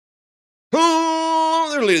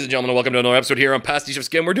Hello, ladies and gentlemen, and welcome to another episode here on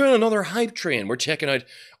PasticheofSkin. We're doing another hype train. We're checking out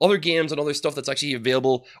other games and other stuff that's actually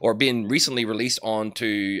available or being recently released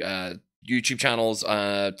onto YouTube channels,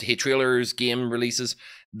 to hit trailers, game releases.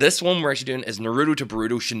 This one we're actually doing is Naruto to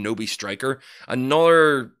Boruto Shinobi Striker.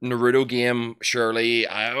 Another Naruto game, surely.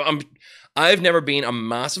 I've never been a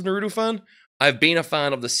massive Naruto fan. I've been a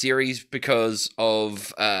fan of the series because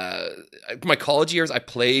of my college years. I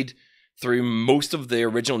played through most of the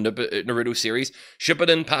original Naruto series.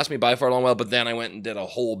 Shippuden passed me by for a long while, but then I went and did a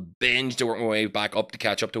whole binge to work my way back up to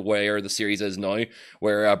catch up to where the series is now,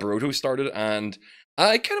 where Boruto started, and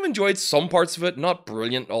I kind of enjoyed some parts of it, not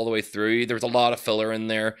brilliant all the way through. There was a lot of filler in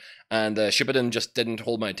there, and Shippuden just didn't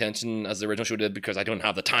hold my attention as the original show did because I don't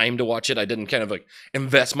have the time to watch it. I didn't kind of like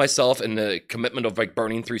invest myself in the commitment of like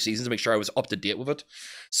burning through seasons to make sure I was up to date with it.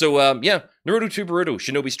 So yeah, Naruto to Boruto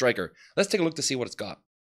Shinobi Striker. Let's take a look to see what it's got.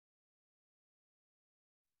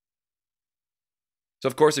 So,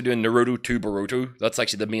 of course, they're doing Naruto to Boruto. That's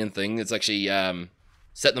actually the main thing. It's actually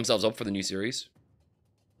setting themselves up for the new series.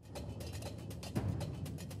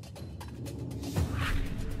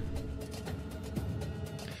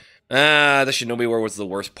 The Shinobi War was the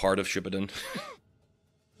worst part of Shippuden.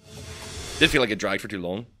 Did feel like it dragged for too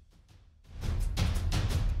long.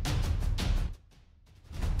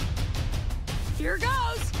 Here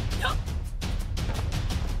goes!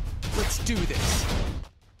 Let's do this.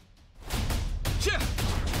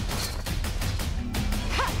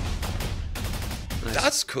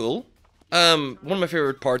 That's cool. One of my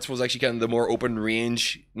favorite parts was actually kind of the more open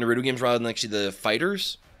range Naruto games rather than actually the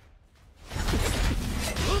fighters.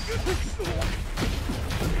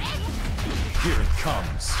 Here it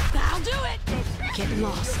comes. That'll do it! Get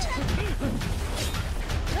lost.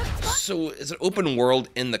 So, is it open world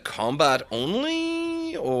in the combat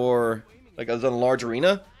only? Or, like, as in a large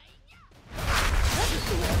arena?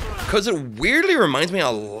 Because it weirdly reminds me a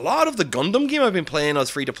lot of the Gundam game I've been playing as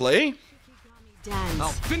free-to-play. I'll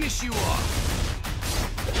finish you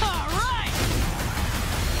off. Alright!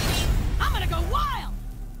 I'm gonna go wild!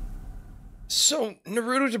 So,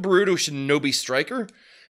 Naruto to Boruto Shinobi Striker?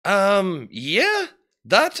 Yeah,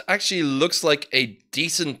 that actually looks like a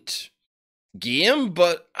decent game,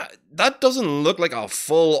 but that doesn't look like a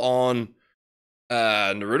full-on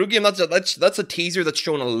Naruto game. That's a teaser that's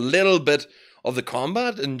showing a little bit of the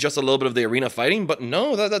combat and just a little bit of the arena fighting, but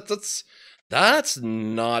no, that's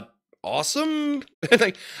not awesome.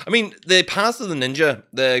 Like, I mean, the Path of the Ninja,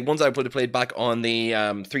 the ones I played back on the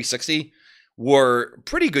 360, were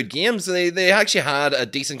pretty good games. They actually had a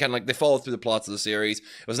decent kind of like, they followed through the plots of the series.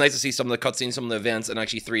 It was nice to see some of the cutscenes, some of the events, and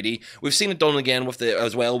actually 3D. We've seen it done again with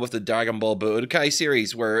as well with the Dragon Ball Budokai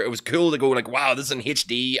series, where it was cool to go like, wow, this is in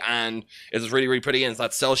HD and it was really, really pretty, and it's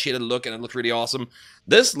that cell shaded look, and it looked really awesome.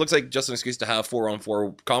 This looks like just an excuse to have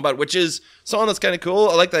 4-on-4 combat, which is something that's kind of cool.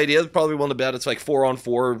 I like the idea. It's probably one of the best. It's like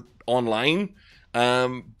 4-on-4 online,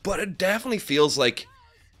 but it definitely feels like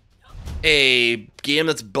a game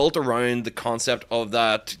that's built around the concept of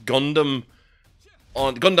that Gundam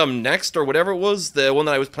Next or whatever it was, the one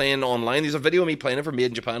that I was playing online. There's a video of me playing it for Made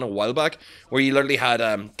in Japan a while back, where you literally had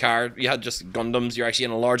you had just Gundams. You're actually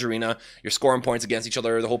in a large arena. You're scoring points against each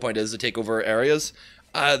other. The whole point is to take over areas.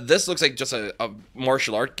 This looks like just a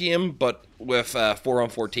martial art game, but with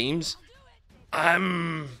 4-on-4 teams. I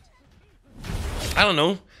don't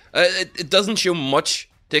know. It doesn't show much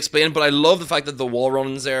to explain, but I love the fact that the wall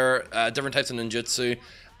runs there, different types of ninjutsu.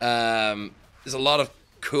 There's a lot of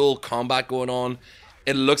cool combat going on.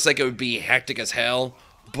 It looks like it would be hectic as hell,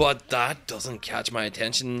 but that doesn't catch my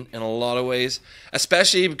attention in a lot of ways,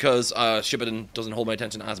 especially because Shippuden doesn't hold my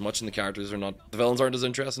attention as much, and the characters are not, the villains aren't as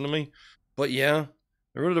interesting to me. But yeah,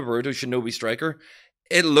 Naruto to Boruto Shinobi Striker.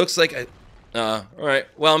 It looks like alright.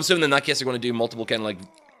 Well, I'm assuming in that case they're going to do multiple kind of like,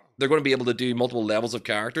 they're going to be able to do multiple levels of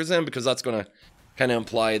characters then, because that's going to kind of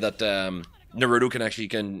imply that Naruto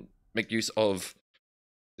can make use of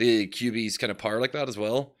the QB's kind of power like that as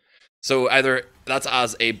well. So either that's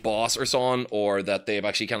as a boss or so on, or that they've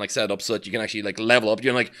actually kind of like set it up so that you can actually like level up. You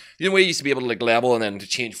know, like the way you used to be able to like level and then to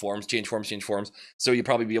change forms. So you'd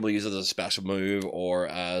probably be able to use it as a special move or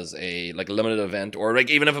as a like limited event, or like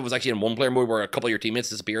even if it was actually in one player mode where a couple of your teammates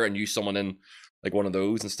disappear and use someone in like one of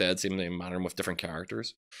those instead, same matter with different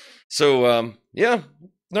characters. So yeah,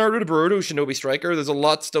 Naruto to Boruto Shinobi Striker. There's a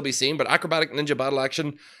lot still be seen, but acrobatic ninja battle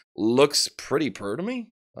action looks pretty purr to me.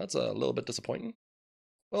 That's a little bit disappointing.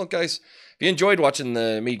 Well, guys, if you enjoyed watching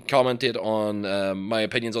me commented on my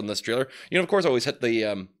opinions on this trailer, you can, of course, always hit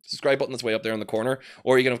the subscribe button that's way up there in the corner,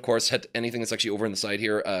 or you can, of course, hit anything that's actually over on the side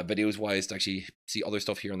here, videos-wise, to actually see other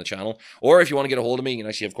stuff here on the channel. Or if you want to get a hold of me, you can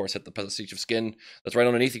actually, of course, hit the Pastiche of Skin that's right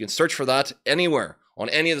underneath. You can search for that anywhere on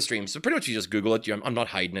any of the streams. So pretty much you just Google it. I'm not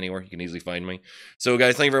hiding anywhere. You can easily find me. So,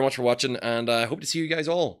 guys, thank you very much for watching, and I hope to see you guys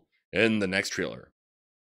all in the next trailer.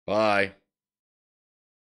 Bye.